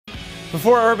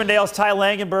Before Urbandale's Ty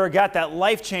Langenberg got that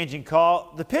life-changing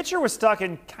call, the pitcher was stuck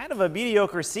in kind of a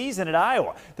mediocre season at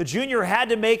Iowa. The junior had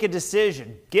to make a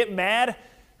decision: get mad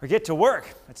or get to work.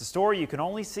 It's a story you can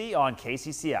only see on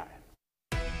KCCI.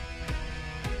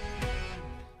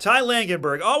 Ty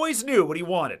Langenberg always knew what he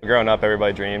wanted. Growing up,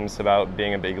 everybody dreams about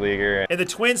being a big leaguer. And the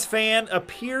Twins fan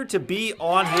appeared to be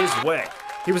on his way.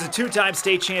 He was a two-time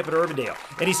state champ at Urbandale,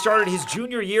 and he started his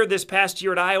junior year this past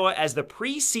year at Iowa as the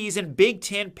preseason Big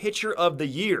Ten Pitcher of the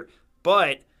Year.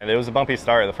 But it was a bumpy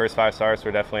start. The first 5 starts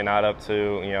were definitely not up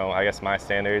to, I guess my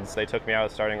standards. They took me out of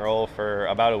the starting role for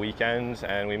about a weekend,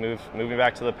 and we moved me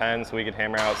back to the pen so we could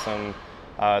hammer out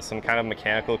some kind of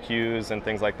mechanical cues and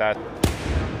things like that.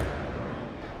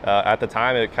 At the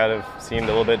time, it kind of seemed a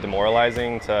little bit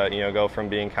demoralizing to go from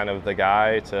being kind of the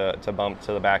guy to bump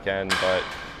to the back end, but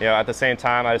at the same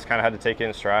time, I just kind of had to take it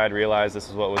in stride, realize this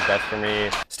is what was best for me.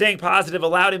 Staying positive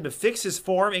allowed him to fix his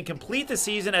form and complete the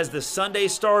season as the Sunday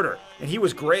starter, and he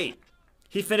was great.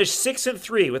 He finished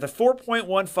 6-3 with a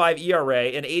 4.15 ERA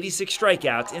and 86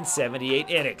 strikeouts in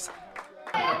 78 innings.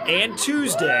 And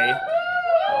Tuesday,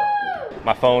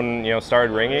 my phone,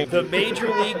 started ringing. The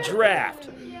Major League Draft.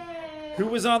 Who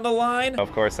was on the line?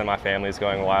 Of course, then my family's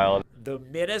going wild. The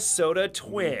Minnesota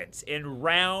Twins in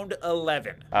round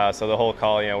 11. So the whole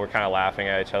call, we're kind of laughing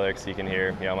at each other because you can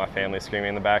hear, my family screaming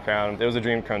in the background. It was a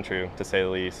dream come true, to say the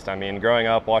least. I mean, growing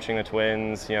up, watching the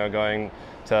Twins, going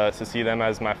to see them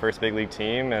as my first big league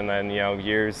team, and then,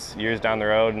 years down the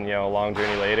road and, a long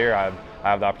journey later, I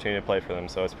have the opportunity to play for them,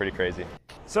 so it's pretty crazy.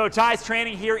 So Ty's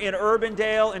training here in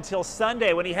Urbandale until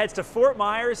Sunday when he heads to Fort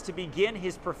Myers to begin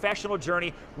his professional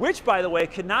journey, which, by the way,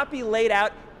 could not be laid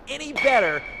out any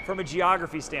better from a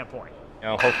geography standpoint.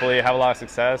 Hopefully have a lot of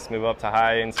success, move up to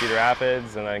high in Cedar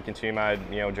Rapids, and then continue my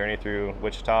journey through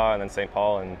Wichita and then St.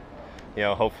 Paul, and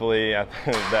hopefully at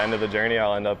the end of the journey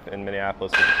I'll end up in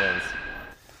Minneapolis with the Twins.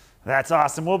 That's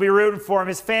awesome. We'll be rooting for him.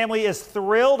 His family is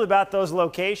thrilled about those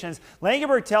locations.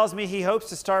 Langenberg tells me he hopes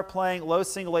to start playing low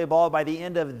single-A ball by the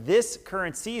end of this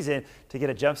current season to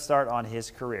get a jump start on his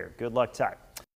career. Good luck, Ty.